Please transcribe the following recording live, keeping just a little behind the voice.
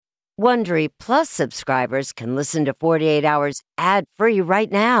Wondery Plus subscribers can listen to 48 Hours ad-free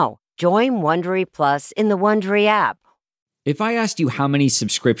right now. Join Wondery Plus in the Wondery app. If I asked you how many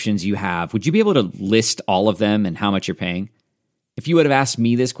subscriptions you have, would you be able to list all of them and how much you're paying? If you would have asked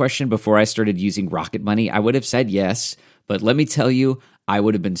me this question before I started using Rocket Money, I would have said yes, but let me tell you, I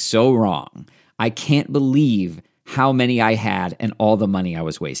would have been so wrong. I can't believe how many I had and all the money I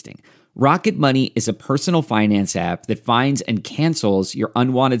was wasting. Rocket Money is a personal finance app that finds and cancels your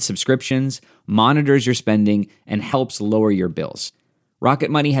unwanted subscriptions, monitors your spending, and helps lower your bills.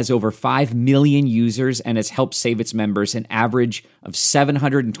 Rocket Money has over 5 million users and has helped save its members an average of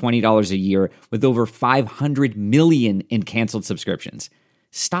 $720 a year with over 500 million in canceled subscriptions.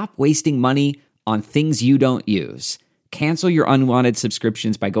 Stop wasting money on things you don't use. Cancel your unwanted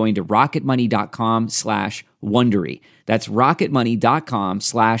subscriptions by going to rocketmoney.com/Wondery. That's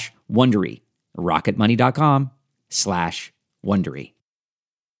rocketmoney.com/Wondery. rocketmoney.com/Wondery.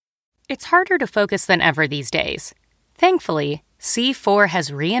 It's harder to focus than ever these days. Thankfully, C4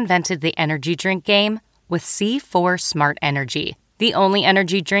 has reinvented the energy drink game with C4 Smart Energy, the only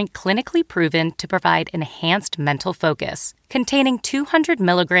energy drink clinically proven to provide enhanced mental focus, containing 200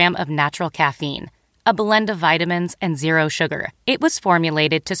 milligrams of natural caffeine, a blend of vitamins, and zero sugar. It was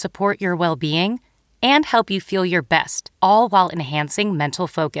formulated to support your well-being and help you feel your best, all while enhancing mental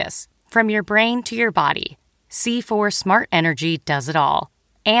focus. From your brain to your body, C4 Smart Energy does it all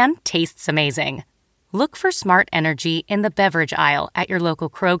and tastes amazing. Look for Smart Energy in the beverage aisle at your local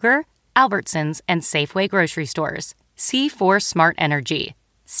Kroger, Albertsons, and Safeway grocery stores. C4 Smart Energy.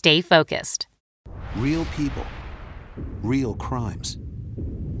 Stay focused. Real people, real crimes,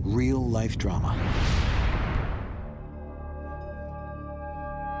 real life drama.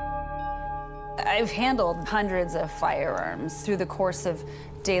 I've handled hundreds of firearms through the course of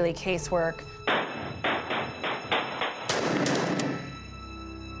daily casework.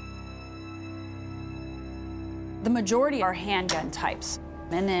 The majority are handgun types.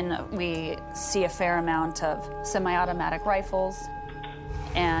 And then we see a fair amount of semi-automatic rifles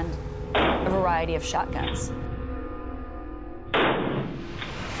and a variety of shotguns.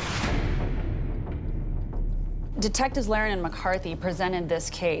 Detectives Laren and McCarthy presented this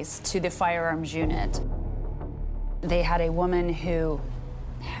case to the firearms unit. They had a woman who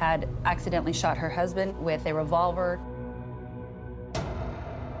had accidentally shot her husband with a revolver.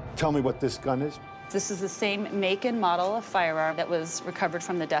 Tell me what this gun is. This is the same make and model of firearm that was recovered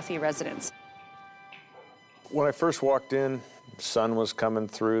from the Duffy residence. When I first walked in, the sun was coming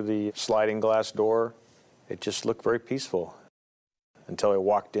through the sliding glass door. It just looked very peaceful until I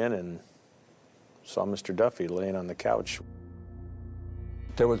walked in and saw Mr. Duffy laying on the couch.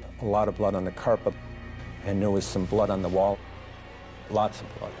 There was a lot of blood on the carpet, and there was some blood on the wall, lots of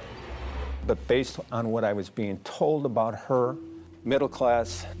blood. But based on what I was being told about her,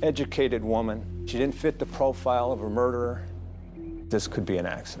 middle-class, educated woman, she didn't fit the profile of a murderer. This could be an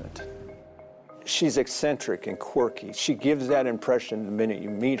accident. She's eccentric and quirky. She gives that impression the minute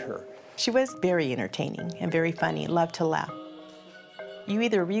you meet her. She was very entertaining and very funny, loved to laugh. You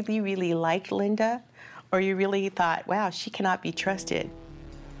either really, really liked Linda, or you really thought, wow, she cannot be trusted.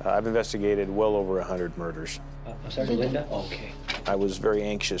 I've investigated well over 100 murders. I'm sorry, Linda? Okay. I was very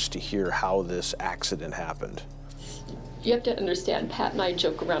anxious to hear how this accident happened. You have to understand, Pat and I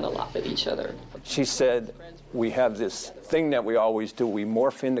joke around a lot with each other. She said, we have this thing that we always do. We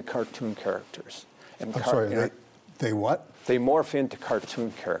morph into cartoon characters. And I'm sorry, they what? They morph into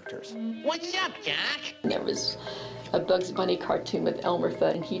cartoon characters. What's up, Jack? There was a Bugs Bunny cartoon with Elmer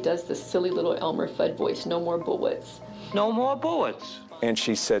Fudd, and he does this silly little Elmer Fudd voice, no more bullets. No more bullets. And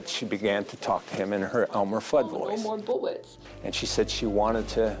she said she began to talk to him in her Elmer Fudd voice. No more bullets. And she said she wanted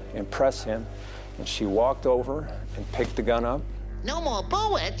to impress him, and she walked over and picked the gun up. No more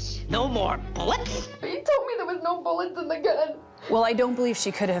bullets? No more bullets? He told me there was no bullets in the gun. Well, I don't believe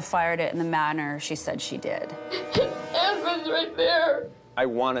she could have fired it in the manner she said she did. Ann was right there. I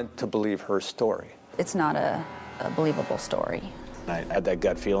wanted to believe her story. It's not a believable story. I had that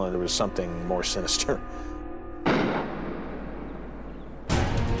gut feeling there was something more sinister.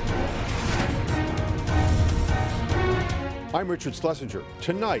 I'm Richard Schlesinger.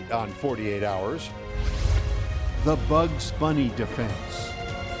 Tonight on 48 Hours, the Bugs Bunny defense.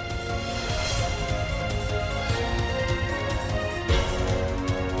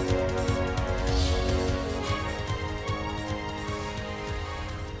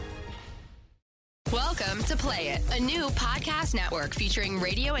 Welcome to Play It, a new podcast network featuring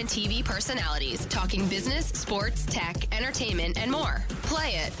radio and TV personalities talking business, sports, tech, entertainment, and more.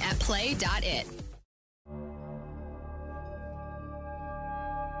 Play it at play.it.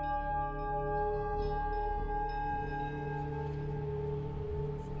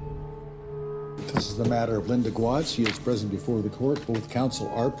 This is the matter of Linda Gwatz. She is present before the court. Both counsel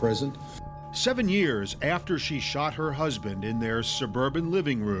are present. 7 years after she shot her husband in their suburban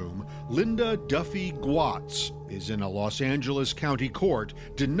living room, Linda Duffy Gwatz is in a Los Angeles County court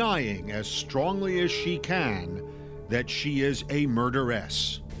denying as strongly as she can that she is a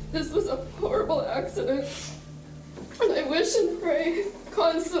murderess. This was a horrible accident, and I wish and pray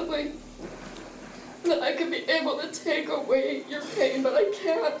constantly that I could be able to take away your pain, but I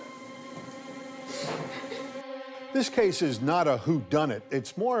can't. This case is not a whodunit.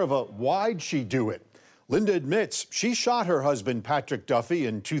 It's more of a why'd she do it? Linda admits she shot her husband, Patrick Duffy,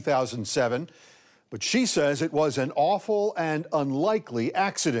 in 2007, but she says it was an awful and unlikely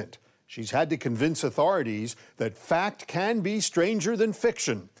accident. She's had to convince authorities that fact can be stranger than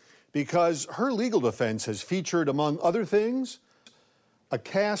fiction because her legal defense has featured, among other things, a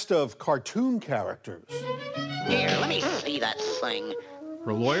cast of cartoon characters. Here, let me see that thing.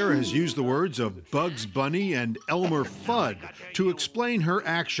 Her lawyer has used the words of Bugs Bunny and Elmer Fudd to explain her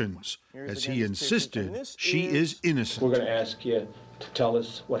actions, as he insisted she is innocent. We're going to ask you to tell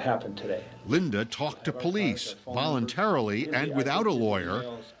us what happened today. Linda talked to police voluntarily and without a lawyer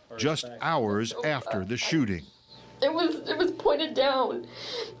just hours after the shooting. It was pointed down,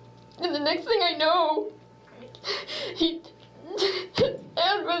 and the next thing I know, his head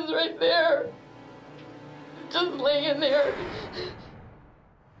was right there, just laying there.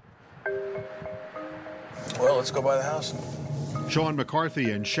 Well, let's go by the house. Sean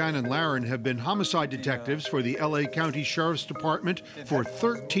McCarthy and Shannon Laren have been homicide detectives for the LA County Sheriff's Department for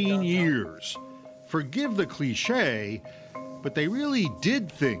 13 years. Forgive the cliche, but they really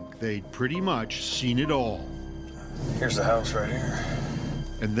did think they'd pretty much seen it all. Here's the house right here.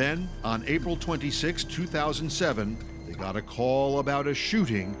 And then, on April 26, 2007, they got a call about a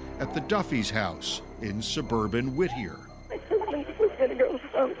shooting at the Duffy's house in suburban Whittier. My husband was going to go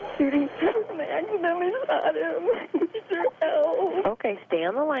shooting, and I accidentally shot him. Okay, stay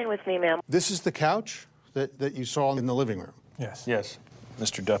on the line with me, ma'am. This is the couch that you saw in the living room? Yes. Yes.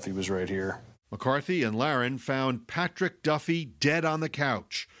 Mr. Duffy was right here. McCarthy and Laren found Patrick Duffy dead on the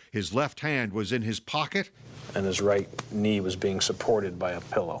couch. His left hand was in his pocket. And his right knee was being supported by a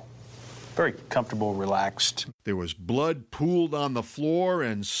pillow. Very comfortable, relaxed. There was blood pooled on the floor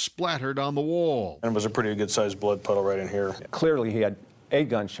and splattered on the wall. And it was a pretty good-sized blood puddle right in here. Clearly, he had a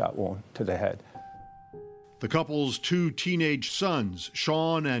gunshot wound to the head. The couple's 2 teenage sons,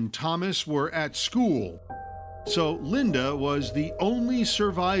 Sean and Thomas, were at school. So Linda was the only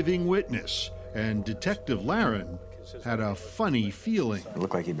surviving witness, and Detective Laren had a funny feeling. It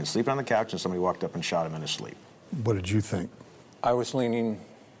looked like he'd been sleeping on the couch and somebody walked up and shot him in his sleep. What did you think? I was leaning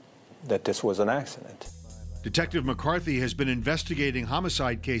that this was an accident. Detective McCarthy has been investigating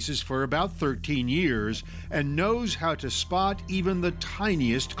homicide cases for about 13 years and knows how to spot even the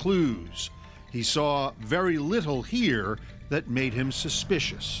tiniest clues. He saw very little here that made him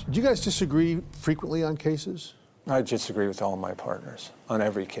suspicious. Do you guys disagree frequently on cases? I disagree with all my partners on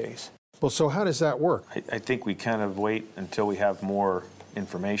every case. Well, so how does that work? I think we kind of wait until we have more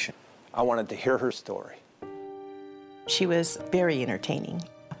information. I wanted to hear her story. She was very entertaining.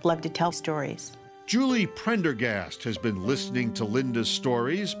 Loved to tell stories. Julie Prendergast has been listening to Linda's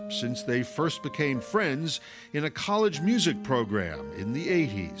stories since they first became friends in a college music program in the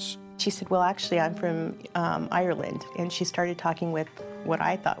 80s. She said, well, actually, I'm from Ireland. And she started talking with what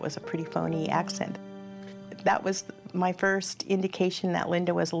I thought was a pretty phony accent. That was my first indication that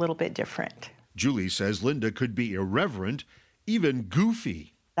Linda was a little bit different. Julie says Linda could be irreverent, even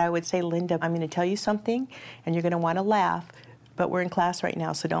goofy. I would say, Linda, I'm going to tell you something, and you're going to want to laugh, but we're in class right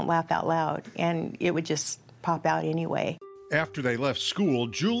now, so don't laugh out loud. And it would just pop out anyway. After they left school,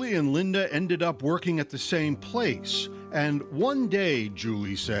 Julie and Linda ended up working at the same place. And one day,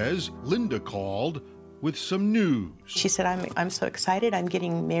 Julie says, Linda called with some news. She said, I'm so excited. I'm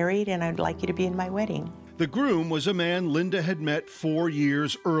getting married, and I'd like you to be in my wedding. The groom was a man Linda had met 4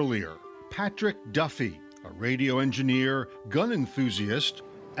 years earlier, Patrick Duffy, a radio engineer, gun enthusiast,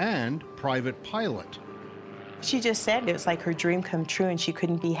 and private pilot. She just said it was like her dream come true, and she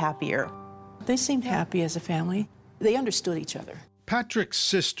couldn't be happier. They seemed happy as a family. They understood each other. Patrick's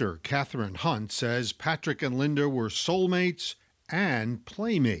sister, Catherine Hunt, says Patrick and Linda were soulmates and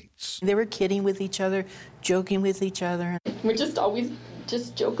playmates. They were kidding with each other, joking with each other. We're just always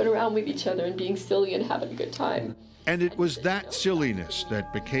just joking around with each other and being silly and having a good time. And it was that silliness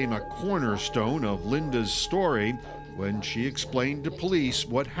that became a cornerstone of Linda's story when she explained to police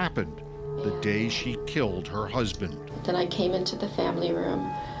what happened the day she killed her husband. Then I came into the family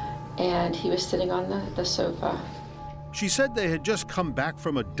room, and he was sitting on the sofa. She said they had just come back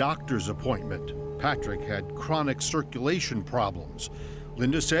from a doctor's appointment. Patrick had chronic circulation problems.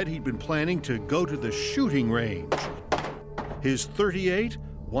 Linda said he'd been planning to go to the shooting range. His .38,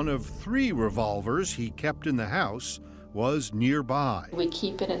 one of 3 revolvers he kept in the house, was nearby. We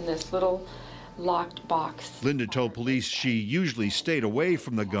keep it in this little locked box. Linda told police she usually stayed away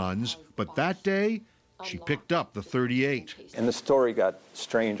from the guns, but that day, she picked up the .38. And the story got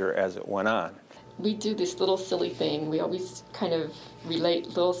stranger as it went on. We do this little silly thing. We always kind of relate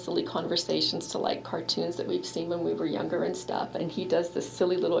little silly conversations to like cartoons that we've seen when we were younger and stuff. And he does this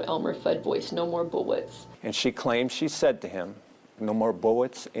silly little Elmer Fudd voice, "No more bullets." And she claims she said to him, "No more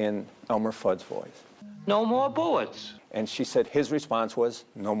bullets," in Elmer Fudd's voice. No more bullets. And she said his response was,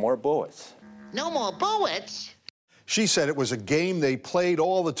 "No more bullets." No more bullets? She said it was a game they played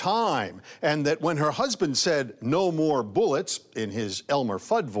all the time, and that when her husband said "no more bullets" in his Elmer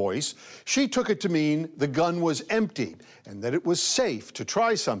Fudd voice, she took it to mean the gun was empty and that it was safe to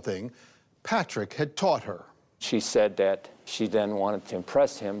try something Patrick had taught her. She said that she then wanted to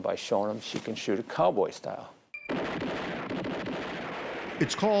impress him by showing him she can shoot it cowboy style.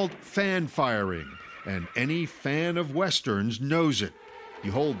 It's called fan firing, and any fan of Westerns knows it.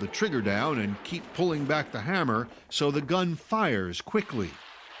 You hold the trigger down and keep pulling back the hammer so the gun fires quickly.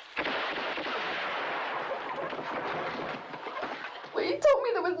 Well, he told me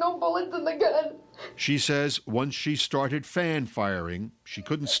there was no bullets in the gun. She says once she started fan firing, she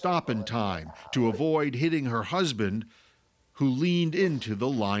couldn't stop in time to avoid hitting her husband, who leaned into the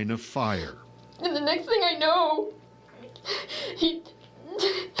line of fire. And the next thing I know, his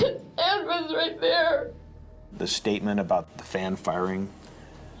hand was right there. The statement about the fan firing,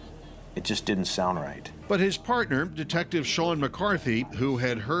 it just didn't sound right. But his partner, Detective Sean McCarthy, who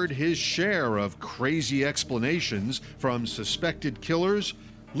had heard his share of crazy explanations from suspected killers,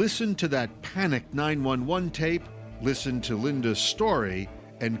 listened to that panicked 911 tape, listened to Linda's story,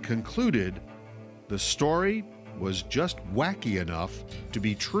 and concluded the story was just wacky enough to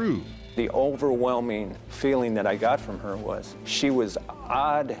be true. The overwhelming feeling that I got from her was she was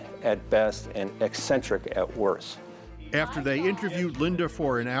odd at best and eccentric at worst. After they interviewed Linda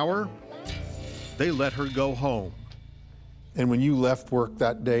for an hour, they let her go home. And when you left work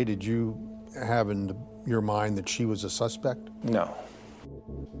that day, did you have in your mind that she was a suspect? No.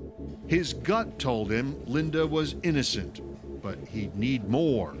 His gut told him Linda was innocent, but he'd need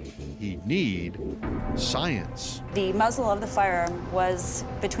more. He'd need science. The muzzle of the firearm was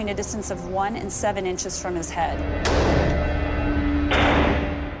between a distance of 1 and 7 inches from his head.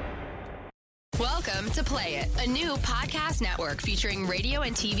 Welcome to Play It, a new podcast network featuring radio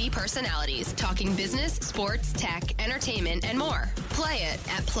and TV personalities talking business, sports, tech, entertainment, and more. Play it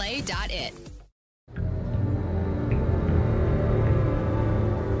at play.it.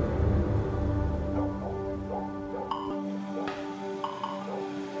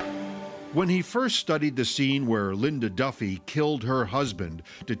 When he first studied the scene where Linda Duffy killed her husband,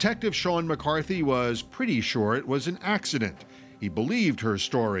 Detective Sean McCarthy was pretty sure it was an accident. He believed her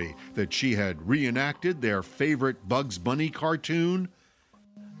story that she had reenacted their favorite Bugs Bunny cartoon.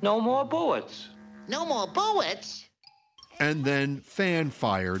 No more bullets. No more bullets? And then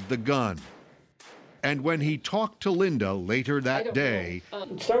fan-fired the gun. And when he talked to Linda later that day,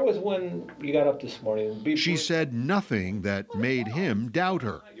 Start with when you got up this morning. she said nothing that made him doubt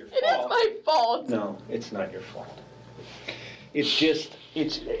her. It is my fault. No, it's not your fault. It's just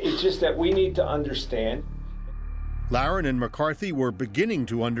that we need to understand. Lauren and McCarthy were beginning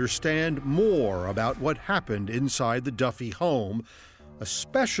to understand more about what happened inside the Duffy home,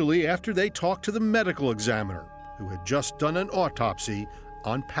 especially after they talked to the medical examiner, who had just done an autopsy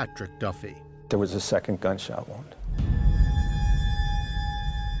on Patrick Duffy. There was a second gunshot wound.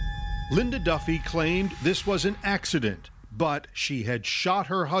 Linda Duffy claimed this was an accident, but she had shot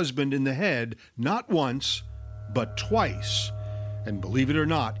her husband in the head not once, but twice. And believe it or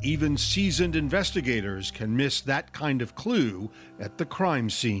not, even seasoned investigators can miss that kind of clue at the crime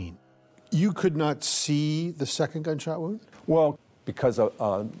scene. You could not see the second gunshot wound? Well, because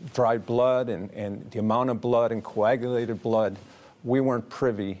of dried blood and the amount of blood and coagulated blood, we weren't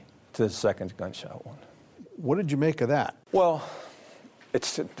privy to the second gunshot wound. What did you make of that? Well, it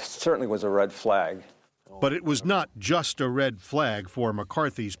certainly was a red flag. But it was not just a red flag for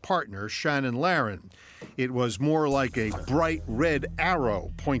McCarthy's partner, Shannon Laron. It was more like a bright red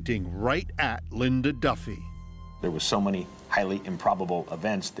arrow pointing right at Linda Duffy. There were so many highly improbable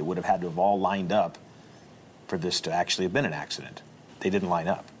events that would have had to have all lined up for this to actually have been an accident. They didn't line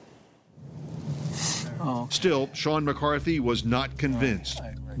up. Oh. Still, Sean McCarthy was not convinced.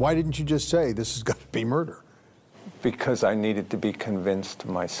 Why didn't you just say this has got to be murder? Because I needed to be convinced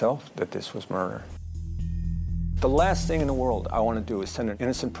myself that this was murder. The last thing in the world I want to do is send an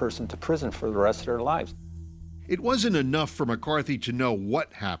innocent person to prison for the rest of their lives. It wasn't enough for McCarthy to know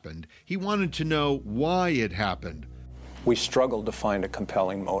what happened. He wanted to know why it happened. We struggled to find a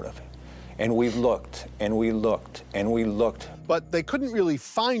compelling motive. And we looked, and we looked, and we looked. But they couldn't really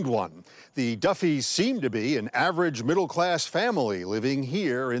find one. The Duffys seemed to be an average middle-class family living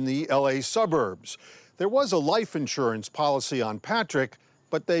here in the LA suburbs. There was a life insurance policy on Patrick,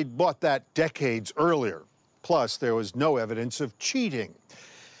 but they'd bought that decades earlier. Plus, there was no evidence of cheating.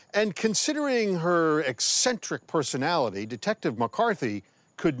 And considering her eccentric personality, Detective McCarthy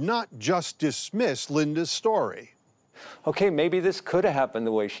could not just dismiss Linda's story. Okay, maybe this could have happened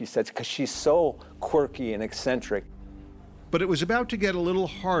the way she said, because she's so quirky and eccentric. But it was about to get a little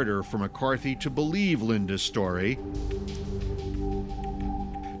harder for McCarthy to believe Linda's story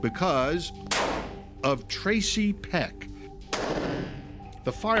because of Tracy Peck,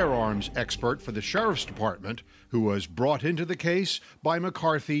 the firearms expert for the Sheriff's Department, who was brought into the case by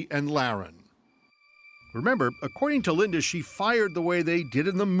McCarthy and Laren. Remember, according to Linda, she fired the way they did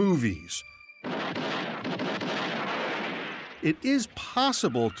in the movies. It is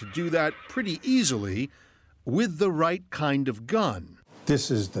possible to do that pretty easily with the right kind of gun.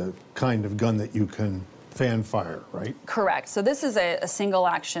 This is the kind of gun that you can fan fire, right? Correct. So this is a single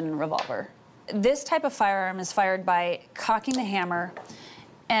action revolver. This type of firearm is fired by cocking the hammer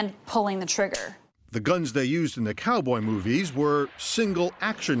and pulling the trigger. The guns they used in the cowboy movies were single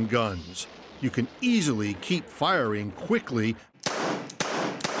action guns. You can easily keep firing quickly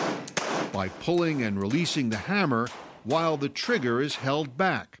by pulling and releasing the hammer while the trigger is held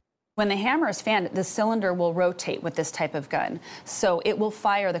back. When the hammer is fanned, the cylinder will rotate with this type of gun. So it will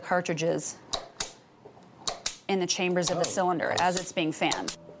fire the cartridges in the chambers of the cylinder as it's being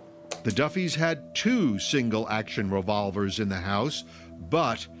fanned. The Duffys had 2 single-action revolvers in the house,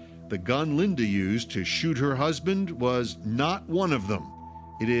 but the gun Linda used to shoot her husband was not one of them.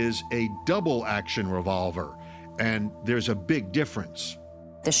 It is a double-action revolver, and there's a big difference.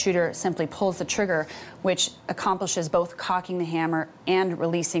 The shooter simply pulls the trigger, which accomplishes both cocking the hammer and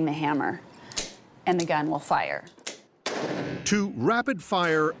releasing the hammer, and the gun will fire. To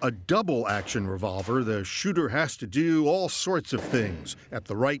rapid-fire a double-action revolver, the shooter has to do all sorts of things at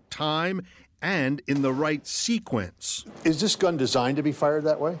the right time and in the right sequence. Is this gun designed to be fired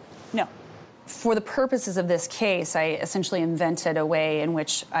that way? No. For the purposes of this case, I essentially invented a way in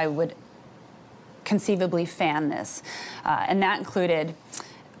which I would conceivably fan this, and that included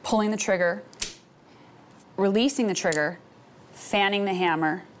pulling the trigger, releasing the trigger, fanning the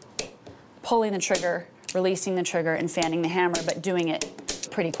hammer, pulling the trigger, releasing the trigger, and fanning the hammer, but doing it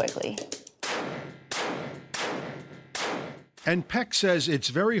pretty quickly. And Peck says it's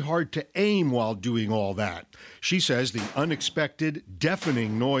very hard to aim while doing all that. She says the unexpected,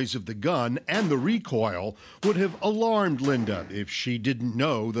 deafening noise of the gun and the recoil would have alarmed Linda if she didn't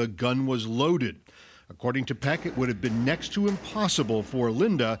know the gun was loaded. According to Peck, it would have been next to impossible for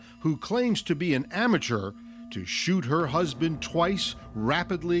Linda, who claims to be an amateur, to shoot her husband twice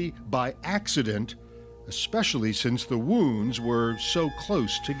rapidly by accident, especially since the wounds were so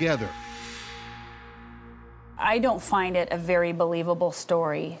close together. I don't find it a very believable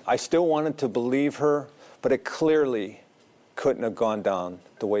story. I still wanted to believe her, but it clearly couldn't have gone down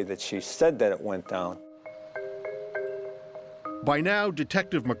the way that she said that it went down. By now,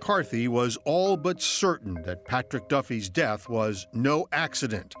 Detective McCarthy was all but certain that Patrick Duffy's death was no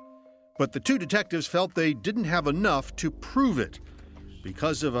accident. But the 2 detectives felt they didn't have enough to prove it.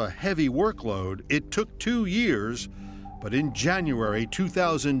 Because of a heavy workload, it took 2 years, but in January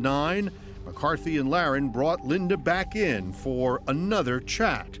 2009, McCarthy and Laren brought Linda back in for another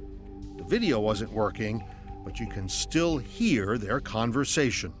chat. The video wasn't working, but you can still hear their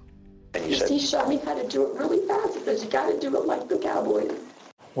conversation. He showed me how to do it really fast because you got to do it like the cowboys.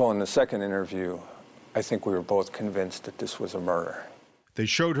 Well, in the second interview, I think we were both convinced that this was a murder. They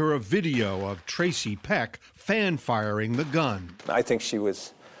showed her a video of Tracy Peck fan-firing the gun. I think she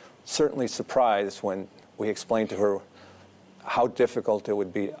was certainly surprised when we explained to her how difficult it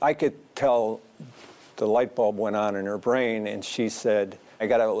would be. I could tell the light bulb went on in her brain, and she said, I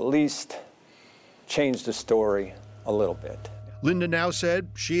got to at least change the story a little bit. Linda now said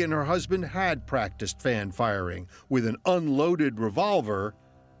she and her husband had practiced fan firing with an unloaded revolver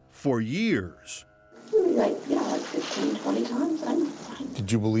for years. Like 15, 20 times.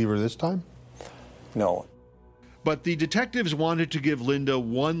 Did you believe her this time? No. But the detectives wanted to give Linda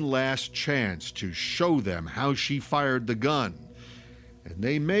one last chance to show them how she fired the gun. And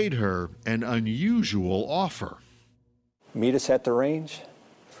they made her an unusual offer. Meet us at the range.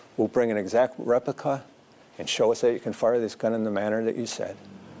 We'll bring an exact replica and show us that you can fire this gun in the manner that you said.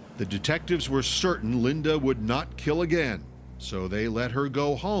 The detectives were certain Linda would not kill again, so they let her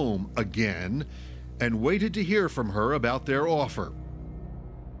go home again and waited to hear from her about their offer.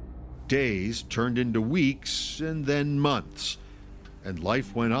 Days turned into weeks and then months, and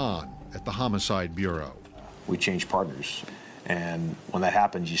life went on at the Homicide Bureau. We changed partners, and when that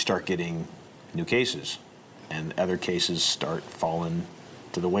happens, you start getting new cases, and other cases start falling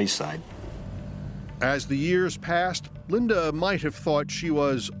to the wayside. As the years passed, Linda might have thought she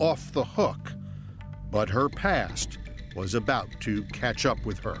was off the hook, but her past was about to catch up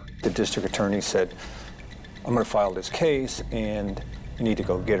with her. The district attorney said, I'm going to file this case, and you need to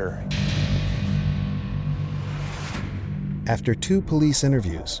go get her. After 2 police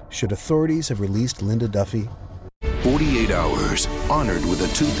interviews, should authorities have released Linda Duffy? 48 Hours, honored with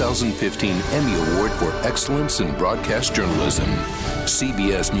a 2015 Emmy Award for Excellence in Broadcast Journalism.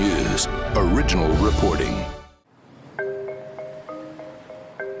 CBS News, original reporting.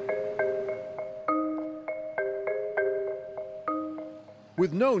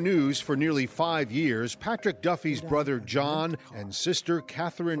 With no news for nearly 5 years, Patrick Duffy's brother John and sister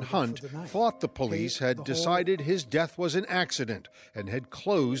Catherine Hunt thought the police had decided his death was an accident and had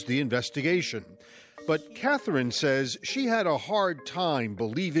closed the investigation. But Catherine says she had a hard time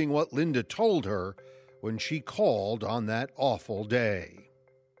believing what Linda told her when she called on that awful day.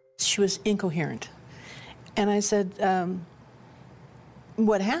 She was incoherent. And I said,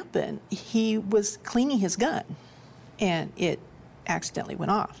 what happened? He was cleaning his gun, and it accidentally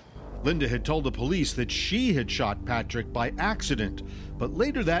went off. Linda had told the police that she had shot Patrick by accident, but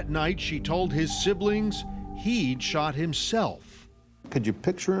later that night she told his siblings he'd shot himself. Could you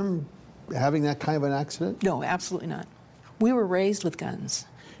picture him having that kind of an accident? No, absolutely not. We were raised with guns.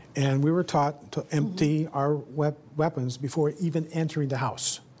 And we were taught to empty our weapons before even entering the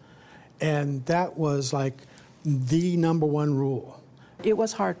house. And that was like the #1 rule. It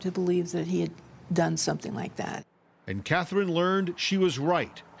was hard to believe that he had done something like that. And Catherine learned she was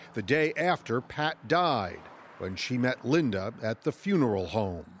right the day after Pat died, when she met Linda at the funeral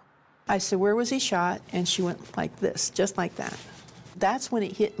home. I said, where was he shot? And she went like this, just like that. That's when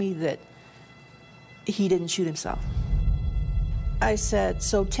it hit me that he didn't shoot himself. I said,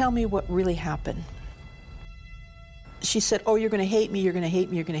 so tell me what really happened. She said, oh, you're going to hate me, you're going to hate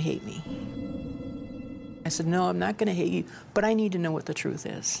me, you're going to hate me. I said, no, I'm not going to hate you, but I need to know what the truth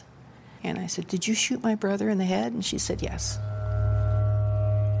is. And I said, did you shoot my brother in the head? And she said, yes.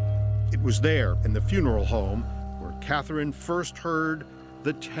 It was there, in the funeral home, where Catherine first heard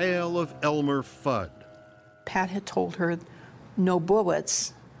the tale of Elmer Fudd. Pat had told her no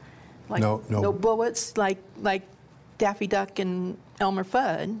bullets. Like, no bullets like Daffy Duck and Elmer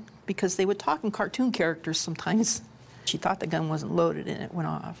Fudd, because they would talk in cartoon characters sometimes. She thought the gun wasn't loaded and it went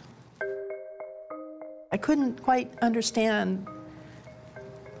off. I couldn't quite understand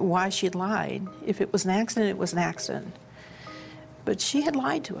why she had lied. If it was an accident, it was an accident. But she had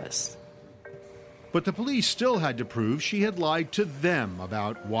lied to us. But the police still had to prove she had lied to them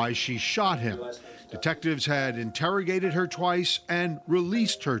about why she shot him. Detectives had interrogated her twice and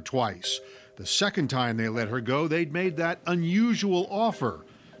released her twice. The second time they let her go, they'd made that unusual offer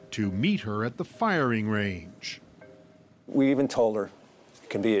to meet her at the firing range. We even told her, it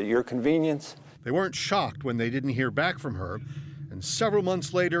can be at your convenience. They weren't shocked when they didn't hear back from her, and several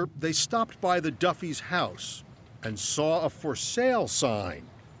months later, they stopped by the Duffy's house and saw a for sale sign.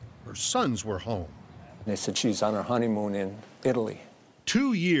 Her sons were home. They said she's on her honeymoon in Italy.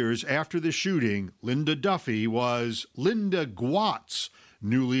 2 years after the shooting, Linda Duffy was Linda Gwatz,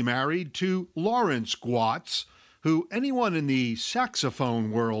 newly married to Lawrence Gwatz, who anyone in the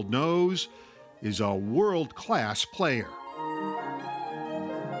saxophone world knows is a world-class player.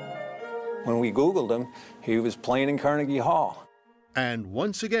 When we Googled him, he was playing in Carnegie Hall. And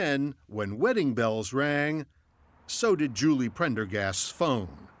once again, when wedding bells rang, so did Julie Prendergast's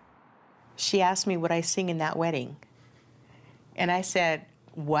phone. She asked me would I sing in that wedding. And I said,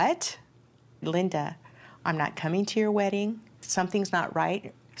 what? Linda, I'm not coming to your wedding. Something's not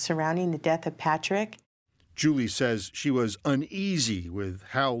right surrounding the death of Patrick. Julie says she was uneasy with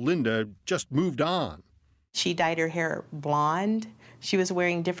how Linda just moved on. She dyed her hair blonde. She was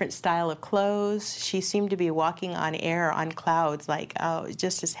wearing different style of clothes. She seemed to be walking on air, on clouds, like, oh,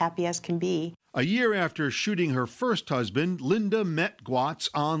 just as happy as can be. A year after shooting her first husband, Linda met Gwatz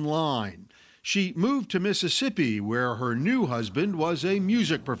online. She moved to Mississippi, where her new husband was a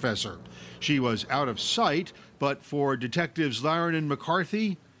music professor. She was out of sight, but for Detectives Laron and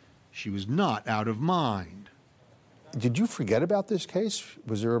McCarthy, she was not out of mind. Did you forget about this case?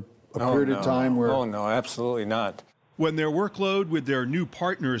 Was there a period of time where... Oh, no, absolutely not. When their workload with their new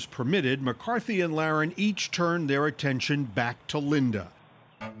partners permitted, McCarthy and Laron each turned their attention back to Linda.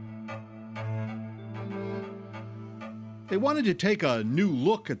 They wanted to take a new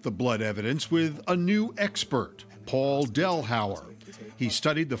look at the blood evidence with a new expert, Paul Delhauer. He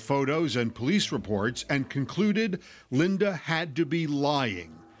studied the photos and police reports and concluded Linda had to be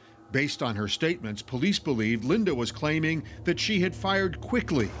lying. Based on her statements, police believed Linda was claiming that she had fired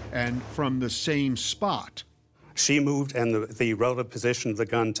quickly and from the same spot. She moved and the relative position of the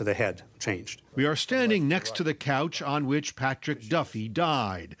gun to the head changed. We are standing next to the couch on which Patrick Duffy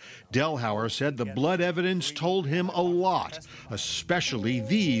died. Delhauer said the blood evidence told him a lot, especially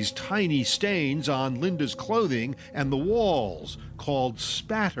these tiny stains on Linda's clothing and the walls, called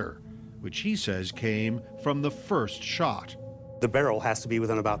spatter, which he says came from the first shot. The barrel has to be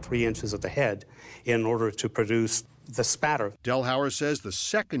within about 3 inches of the head in order to produce the spatter. Delhauer says the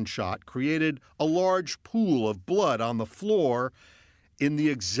second shot created a large pool of blood on the floor in the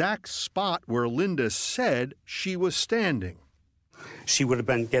exact spot where Linda said she was standing. She would have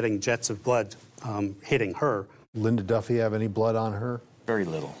been getting jets of blood hitting her. Linda Duffy have any blood on her? Very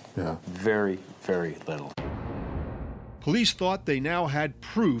little. Yeah. Very, very little. Police thought they now had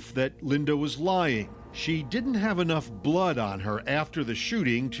proof that Linda was lying. She didn't have enough blood on her after the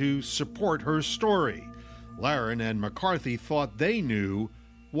shooting to support her story. Larin and McCarthy thought they knew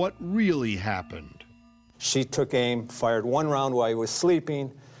what really happened. She took aim, fired one round while he was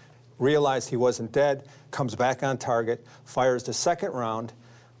sleeping, realized he wasn't dead, comes back on target, fires the second round,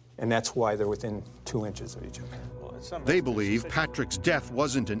 and that's why they're within 2 inches of each other. They believe Patrick's death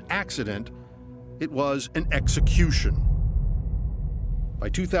wasn't an accident, it was an execution. By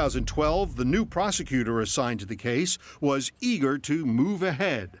 2012, the new prosecutor assigned to the case was eager to move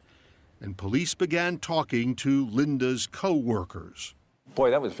ahead, and police began talking to Linda's co-workers. Boy,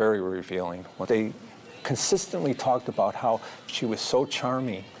 that was very revealing. They consistently talked about how she was so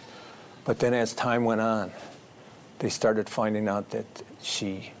charming, but then as time went on, they started finding out that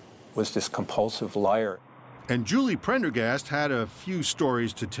she was this compulsive liar. And Julie Prendergast had a few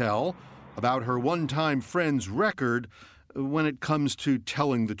stories to tell about her one-time friend's record when it comes to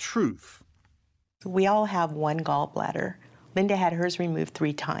telling the truth. We all have one gallbladder. Linda had hers removed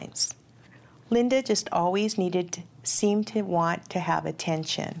 3 times. Linda just always seemed to want to have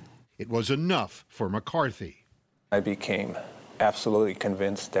attention. It was enough for McCarthy. I became absolutely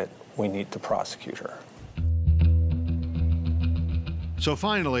convinced that we need to prosecute her. So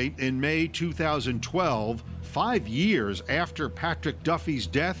finally, in May 2012, 5 years after Patrick Duffy's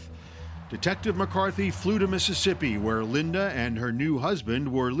death, Detective McCarthy flew to Mississippi, where Linda and her new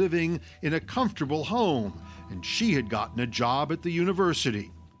husband were living in a comfortable home, and she had gotten a job at the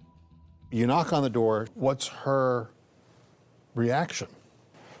university. You knock on the door. What's her reaction?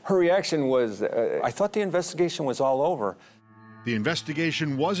 Her reaction was, I thought the investigation was all over. The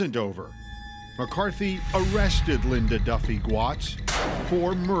investigation wasn't over. McCarthy arrested Linda Duffy Guatz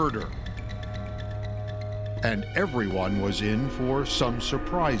for murder. And everyone was in for some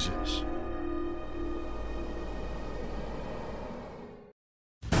surprises.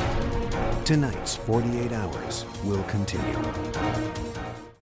 Tonight's 48 Hours will continue.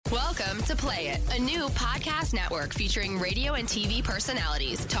 Welcome to Play It, a new podcast network featuring radio and TV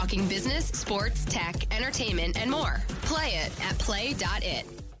personalities talking business, sports, tech, entertainment, and more. Play it at play.it.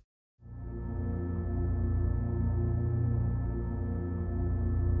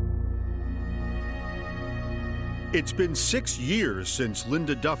 It's been 6 years since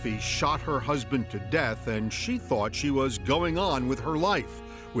Linda Duffy shot her husband to death, and she thought she was going on with her life,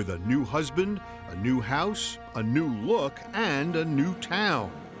 with a new husband, a new house, a new look, and a new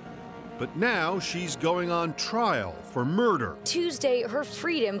town. But now she's going on trial for murder. Tuesday, her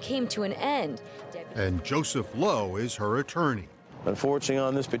freedom came to an end. And Joseph Lowe is her attorney. Unfortunately,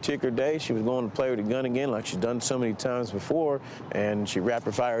 on this particular day, she was going to play with a gun again like she's done so many times before, and she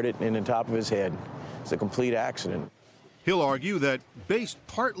rapid fired it in the top of his head. It's a complete accident. He'll argue that, based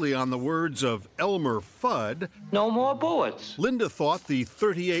partly on the words of Elmer Fudd, no more bullets. Linda thought the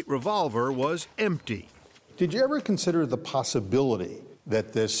 .38 revolver was empty. Did you ever consider the possibility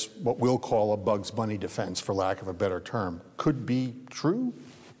that this, what we'll call a Bugs Bunny defense, for lack of a better term, could be true?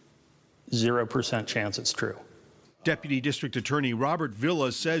 0% chance it's true. Deputy District Attorney Robert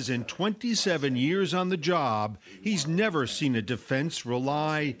Villa says in 27 years on the job, he's never seen a defense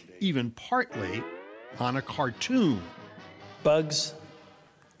rely, even partly, on a cartoon. Bugs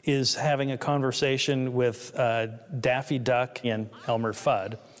is having a conversation with Daffy Duck and Elmer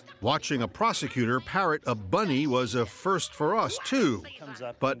Fudd. Watching a prosecutor parrot a bunny was a first for us, too.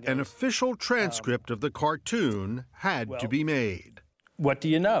 But an official transcript of the cartoon had to be made. What do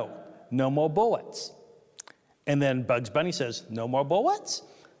you know? No more bullets. And then Bugs Bunny says, no more bullets?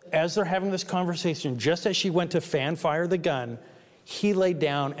 As they're having this conversation, just as she went to fan fire the gun, he laid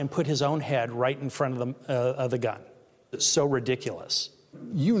down and put his own head right in front of the gun. It's so ridiculous.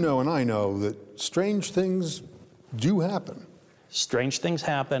 You know and I know that strange things do happen. Strange things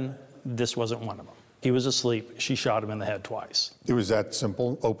happen. This wasn't one of them. He was asleep. She shot him in the head twice. It was that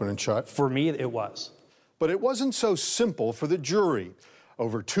simple, open and shut? For me, it was. But it wasn't so simple for the jury.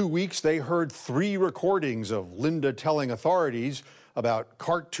 Over 2 weeks, they heard 3 recordings of Linda telling authorities about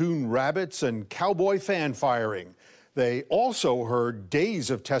cartoon rabbits and cowboy fan firing. They also heard days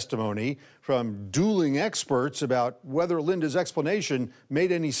of testimony from dueling experts about whether Linda's explanation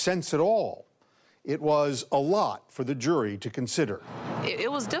made any sense at all. It was a lot for the jury to consider. It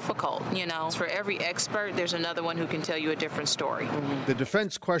was difficult, you know. For every expert, there's another one who can tell you a different story. The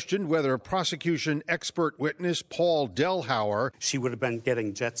defense questioned whether prosecution expert witness Paul Delhauer, she would have been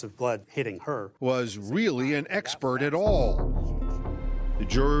getting jets of blood hitting her, was really an expert at all. The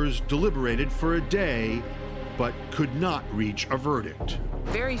jurors deliberated for a day, but could not reach a verdict.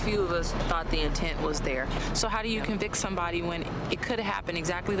 Very few of us thought the intent was there. So how do you convict somebody when it could have happened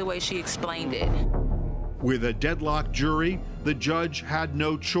exactly the way she explained it? With a deadlocked jury, the judge had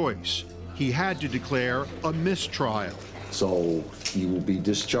no choice. He had to declare a mistrial. So you will be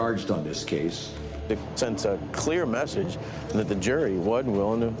discharged on this case. It sends a clear message that the jury wasn't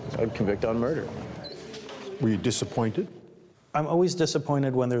willing to convict on murder. Were you disappointed? I'm always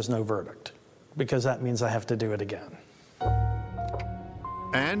disappointed when there's no verdict, because that means I have to do it again.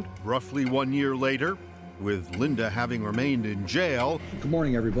 And roughly 1 year later, with Linda having remained in jail, Good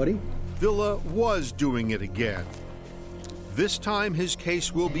morning, everybody. Villa was doing it again. This time his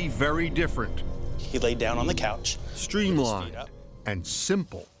case will be very different. He laid down on the couch. Streamlined and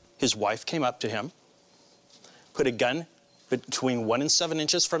simple. His wife came up to him, put a gun between 1 and 7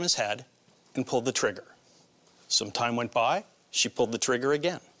 inches from his head, and pulled the trigger. Some time went by, she pulled the trigger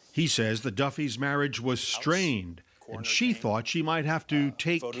again. He says the Duffys' marriage was strained, and she thought she might have to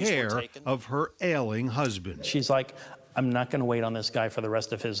take care of her ailing husband. She's like, I'm not going to wait on this guy for the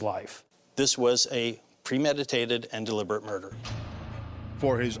rest of his life. This was a premeditated and deliberate murder.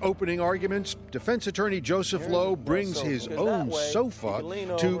 For his opening arguments, defense attorney Joseph Lowe brings his own sofa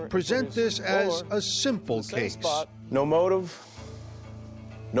to present this as a simple case. No motive,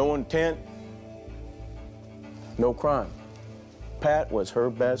 no intent, no crime. Pat was her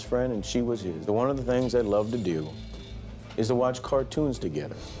best friend and she was his. One of the things they love to do is to watch cartoons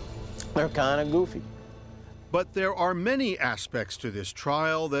together. They're kind of goofy. But there are many aspects to this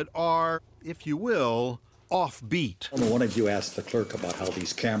trial that are, if you will, offbeat. One of you asked the clerk about how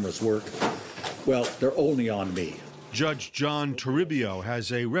these cameras work. Well, they're only on me. Judge John Toribio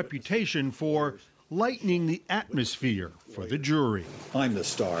has a reputation for lightening the atmosphere for the jury. I'm the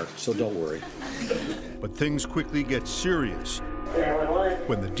star, so don't worry. But things quickly get serious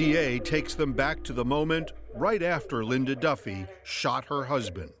when the DA takes them back to the moment right after Linda Duffy shot her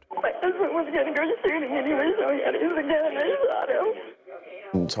husband. My husband was going to go shooting anyway, so he had his gun and I shot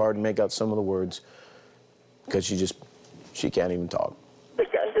him. It's hard to make out some of the words because she can't even talk. The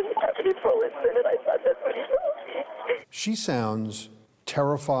guy didn't have any bullets in it. I thought that's what he told me. She sounds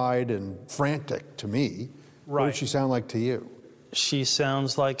terrified and frantic to me. Right. What does she sound like to you? She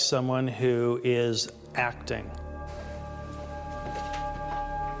sounds like someone who is acting.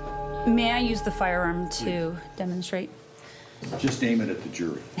 May I use the firearm to demonstrate? Just aim it at the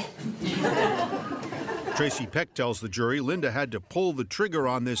jury. Tracy Peck tells the jury Linda had to pull the trigger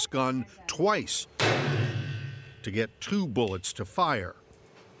on this gun twice to get 2 bullets to fire.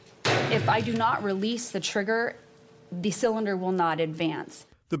 If I do not release the trigger, the cylinder will not advance.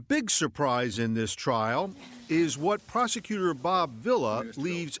 The big surprise in this trial is what prosecutor Bob Villa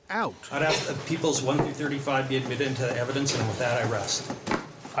leaves out. I'd ask that people's 1 through 35 be admitted into evidence, and with that, I rest.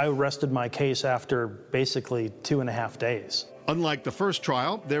 I rested my case after basically 2.5 days. Unlike the first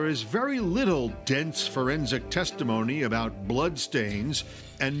trial, there is very little dense forensic testimony about blood stains,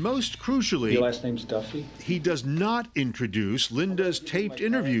 and most crucially, Your last name's Duffy? He does not introduce Linda's taped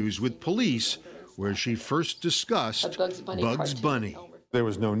interviews with police where she first discussed Bugs Bunny. There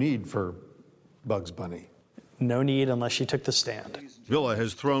was no need for Bugs Bunny. No need unless she took the stand. Villa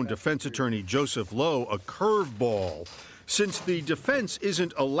has thrown defense attorney Joseph Lowe a curveball. Since the defense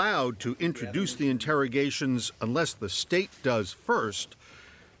isn't allowed to introduce the interrogations unless the state does first,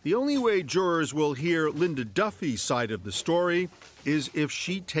 the only way jurors will hear Linda Duffy's side of the story is if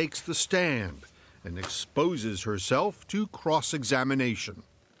she takes the stand and exposes herself to cross-examination.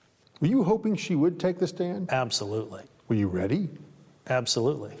 Were you hoping she would take the stand? Absolutely. Were you ready?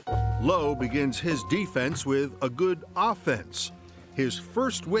 Absolutely. Lowe begins his defense with a good offense. His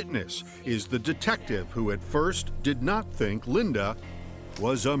first witness is the detective who at first did not think Linda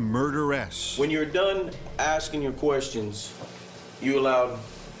was a murderess. When you're done asking your questions, you allowed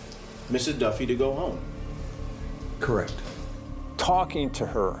Mrs. Duffy to go home. Correct. Talking to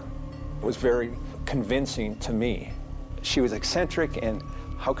her was very convincing to me. She was eccentric, and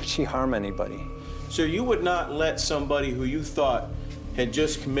how could she harm anybody? So you would not let somebody who you thought had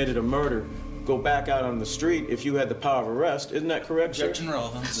just committed a murder go back out on the street if you had the power of arrest. Isn't that correct, sir? Objection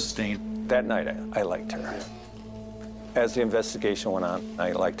relevant. Sustained. That night, I liked her. As the investigation went on,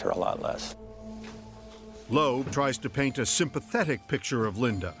 I liked her a lot less. Loeb tries to paint a sympathetic picture of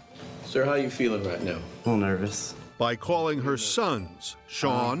Linda. Sir, how are you feeling right now? A little nervous. By calling her sons,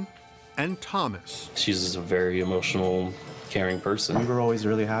 Sean and Thomas. She's just a very emotional, caring person. We were always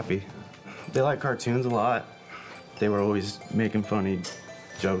really happy. They like cartoons a lot. They were always making funny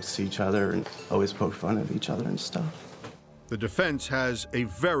jokes to each other and always poke fun at each other and stuff. The defense has a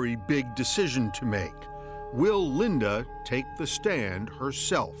very big decision to make. Will Linda take the stand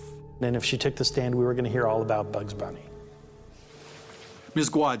herself? And if she took the stand, we were going to hear all about Bugs Bunny. Ms.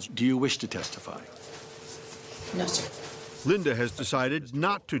 Gwadz, do you wish to testify? No, sir. Linda has decided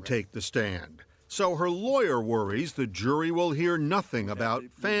not to take the stand, so her lawyer worries the jury will hear nothing about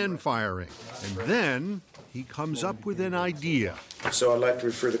fan firing. And then he comes up with an idea. So I'd like to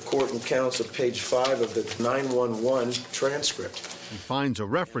refer the court and counsel to page 5 of the 911 transcript. He finds a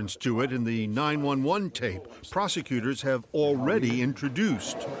reference to it in the 911 tape prosecutors have already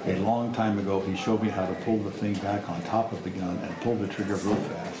introduced. A long time ago, he showed me how to pull the thing back on top of the gun and pull the trigger real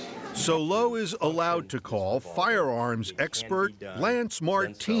fast. So Lowe is allowed to call firearms expert Lance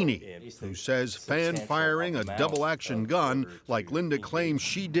Martini, who says fan firing a double-action gun like Linda claims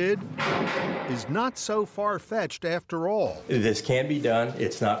she did is not so far-fetched after all. This can be done.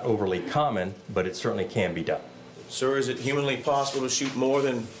 It's not overly common, but it certainly can be done. Sir, is it humanly possible to shoot more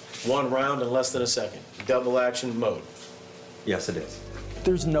than one round in less than a second? Double-action mode. Yes, it is.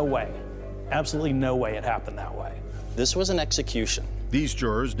 There's no way, absolutely no way it happened that way. This was an execution. These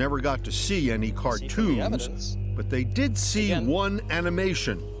jurors never got to see any cartoons, but they did see one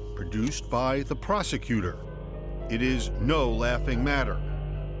animation produced by the prosecutor. It is no laughing matter.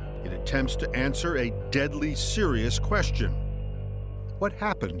 It attempts to answer a deadly serious question. What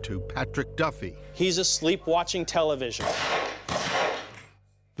happened to Patrick Duffy? He's asleep watching television.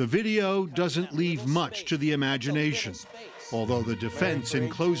 The video doesn't leave much to the imagination, although the defense in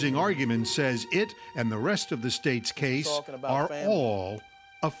closing argument says it and the rest of the state's case are all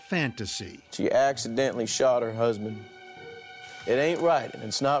a fantasy. She accidentally shot her husband. It ain't right, and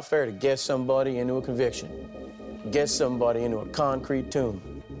it's not fair to get somebody into a conviction, get somebody into a concrete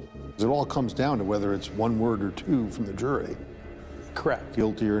tomb. It all comes down to whether it's one word or two from the jury. Correct.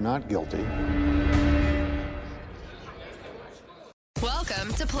 Guilty or not guilty.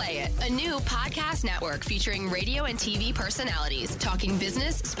 Welcome to Play It, a new podcast network featuring radio and TV personalities talking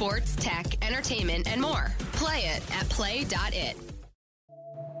business, sports, tech, entertainment, and more. Play it at play.it.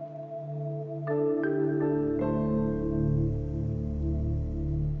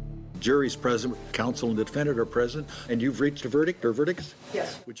 Jury's present, counsel and defendant are present, and you've reached a verdict or verdicts?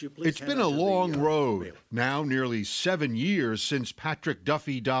 Yes. Would you please? It's been a long road, now nearly 7 years since Patrick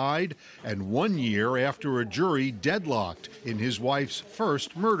Duffy died, and 1 year after a jury deadlocked in his wife's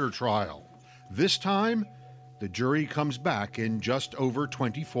first murder trial. This time, the jury comes back in just over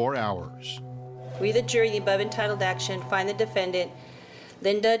 24 hours. We, the jury, the above entitled action, find the defendant,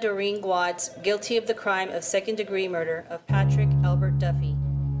 Linda Doreen Gwadz, guilty of the crime of second-degree murder of Patrick Albert Duffy,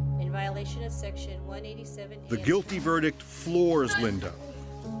 in violation of Section 187. The guilty verdict floors Linda.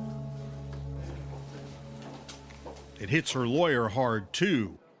 It hits her lawyer hard,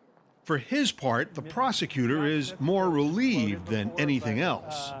 too. For his part, the prosecutor is more relieved than anything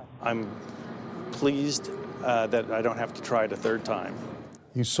else. I'm pleased that I don't have to try it a third time.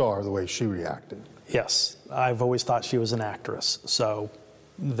 You saw her the way she reacted. Yes, I've always thought she was an actress, so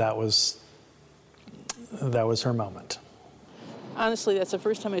that was her moment. Honestly, that's the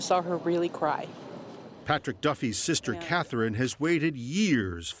first time I saw her really cry. Patrick Duffy's sister, Catherine, has waited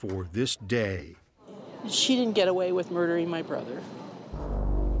years for this day. She didn't get away with murdering my brother.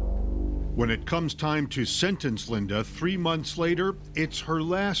 When it comes time to sentence Linda 3 months later, it's her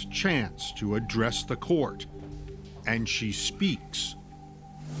last chance to address the court. And she speaks.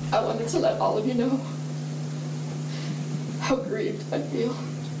 I wanted to let all of you know how grieved I feel.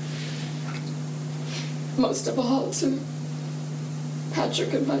 Most of all to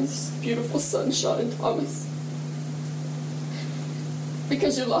Patrick and my beautiful son, Sean and Thomas.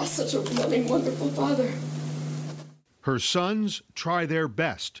 Because you lost such a loving, wonderful father. Her sons try their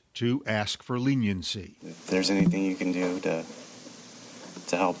best to ask for leniency. If there's anything you can do to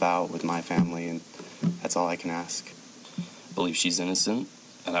help out with my family, and that's all I can ask. I believe she's innocent,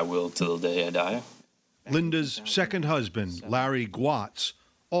 and I will till the day I die. Linda's second husband, Larry Gwadz,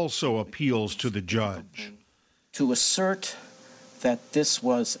 also appeals to the judge. To assert that this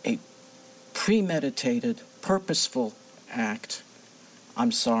was a premeditated, purposeful act,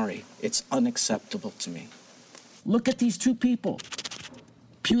 I'm sorry, it's unacceptable to me. Look at these two people,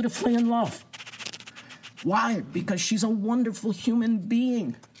 beautifully in love. Why? Because she's a wonderful human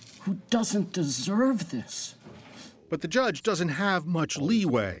being who doesn't deserve this. But the judge doesn't have much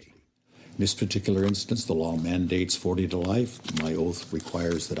leeway. In this particular instance, the law mandates 40 to life. My oath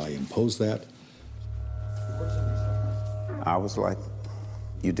requires that I impose that. I was like,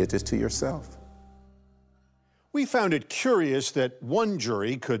 you did this to yourself. We found it curious that one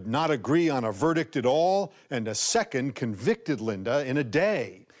jury could not agree on a verdict at all, and a second convicted Linda in a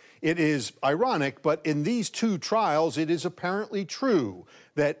day. It is ironic, but in these two trials, it is apparently true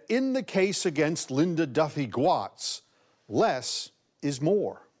that in the case against Linda Duffy Guatz, less is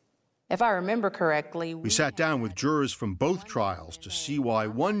more. If I remember correctly, we sat down with jurors from both trials to see why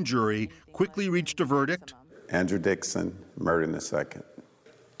one jury quickly reached a verdict. Andrew Dixon, murder in the second.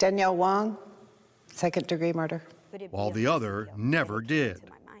 Danielle Wong, second-degree murder. While the other never did.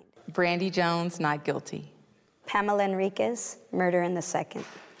 Brandy Jones, not guilty. Pamela Enriquez, murder in the second.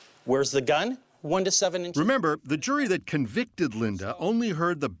 Where's the gun? 1 to 7 inches. Remember, the jury that convicted Linda only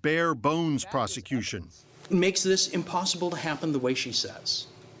heard the bare bones prosecution. Makes this impossible to happen the way she says.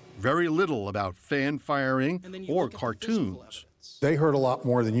 Very little about fan firing or cartoons. They heard a lot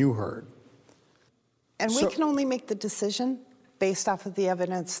more than you heard. And we can only make the decision based off of the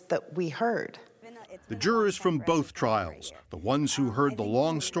evidence that we heard. The jurors from both trials, the ones who heard the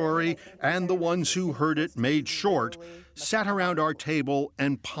long story and the ones who heard it made short, sat around our table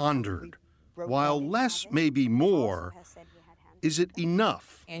and pondered. While less may be more, is it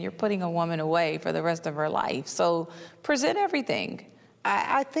enough? And you're putting a woman away for the rest of her life, so present everything.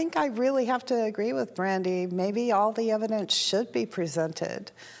 I think I really have to agree with Brandy. Maybe all the evidence should be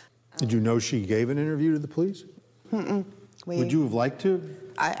presented. Did you know she gave an interview to the police? Would you have liked to?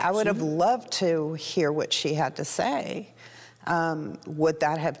 I would have loved to hear what she had to say. Would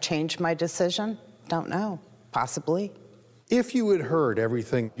that have changed my decision? Don't know. Possibly. If you had heard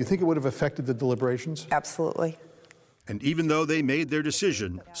everything, you think it would have affected the deliberations? Absolutely. And even though they made their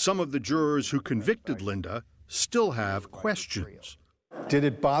decision, some of the jurors who convicted Linda still have questions. Did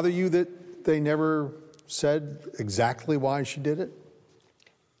it bother you that they never said exactly why she did it?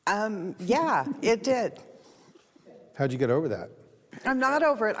 Yeah, it did. How'd you get over that? I'm not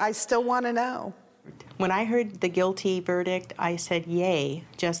over it. I still want to know. When I heard the guilty verdict, I said, yay,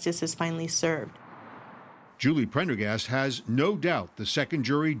 justice is finally served. Julie Prendergast has no doubt the second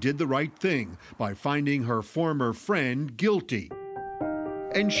jury did the right thing by finding her former friend guilty.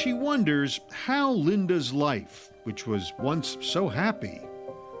 And she wonders how Linda's life, which was once so happy,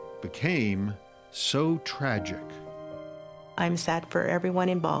 became so tragic. I'm sad for everyone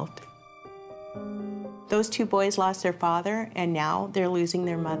involved. Those two boys lost their father, and now they're losing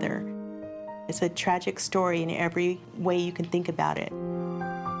their mother. It's a tragic story in every way you can think about it.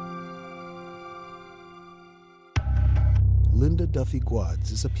 Linda Duffy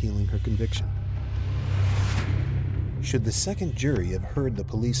Guatz is appealing her conviction. Should the second jury have heard the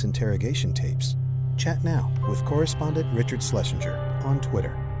police interrogation tapes? Chat now with correspondent Richard Schlesinger on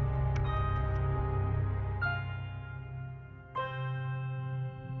Twitter.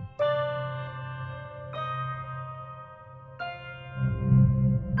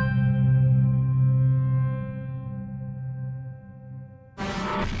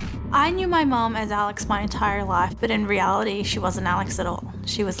 I knew my mom as Alex my entire life, but in reality, she wasn't Alex at all.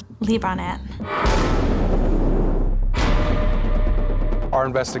 She was Lee Barnett. Our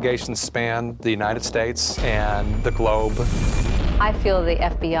investigations span the United States and the globe. I feel the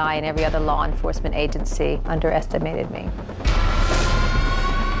FBI and every other law enforcement agency underestimated me.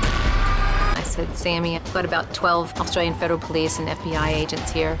 I said, Sammy, I've got about 12 Australian federal police and FBI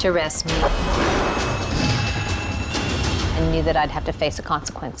agents here to arrest me. I knew that I'd have to face the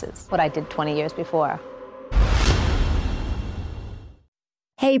consequences, what I did 20 years before.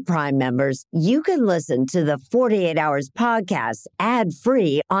 Hey, Prime members, you can listen to the 48 Hours podcast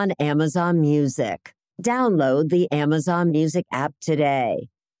ad-free on Amazon Music. Download the Amazon Music app today.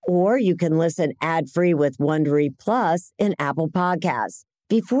 Or you can listen ad-free with Wondery Plus in Apple Podcasts.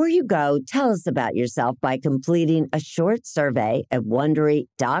 Before you go, tell us about yourself by completing a short survey at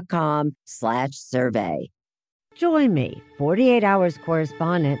Wondery.com/survey. Join me, 48 Hours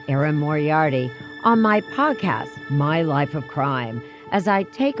correspondent Erin Moriarty, on my podcast, My Life of Crime, as I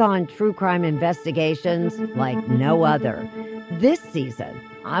take on true crime investigations like no other. This season,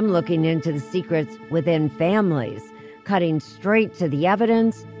 I'm looking into the secrets within families, cutting straight to the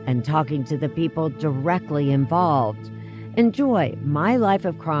evidence and talking to the people directly involved. Enjoy My Life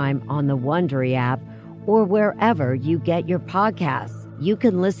of Crime on the Wondery app or wherever you get your podcasts. You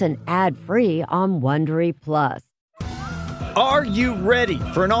can listen ad-free on Wondery Plus. Are you ready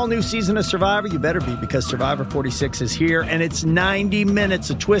for an all-new season of Survivor? You better be, because Survivor 46 is here, and it's 90 minutes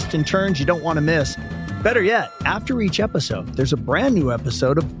of twists and turns you don't want to miss. Better yet, after each episode, there's a brand new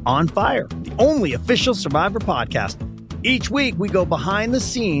episode of On Fire, the only official Survivor podcast. Each week, we go behind the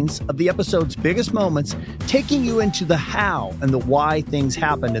scenes of the episode's biggest moments, taking you into the how and the why things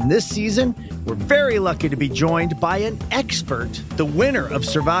happened. And this season, we're very lucky to be joined by an expert, the winner of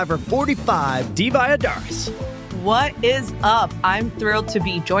Survivor 45, Dee Valladares. What is up? I'm thrilled to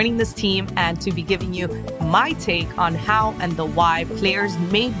be joining this team and to be giving you my take on how and the why players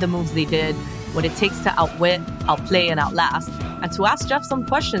made the moves they did, what it takes to outwit, outplay, and outlast, and to ask Jeff some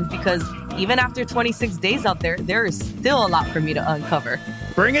questions, because even after 26 days out there is still a lot for me to uncover.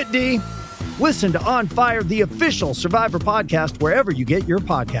 Bring it, Dee. Listen to On Fire, the official Survivor podcast, wherever you get your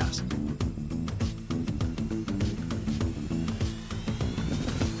podcasts.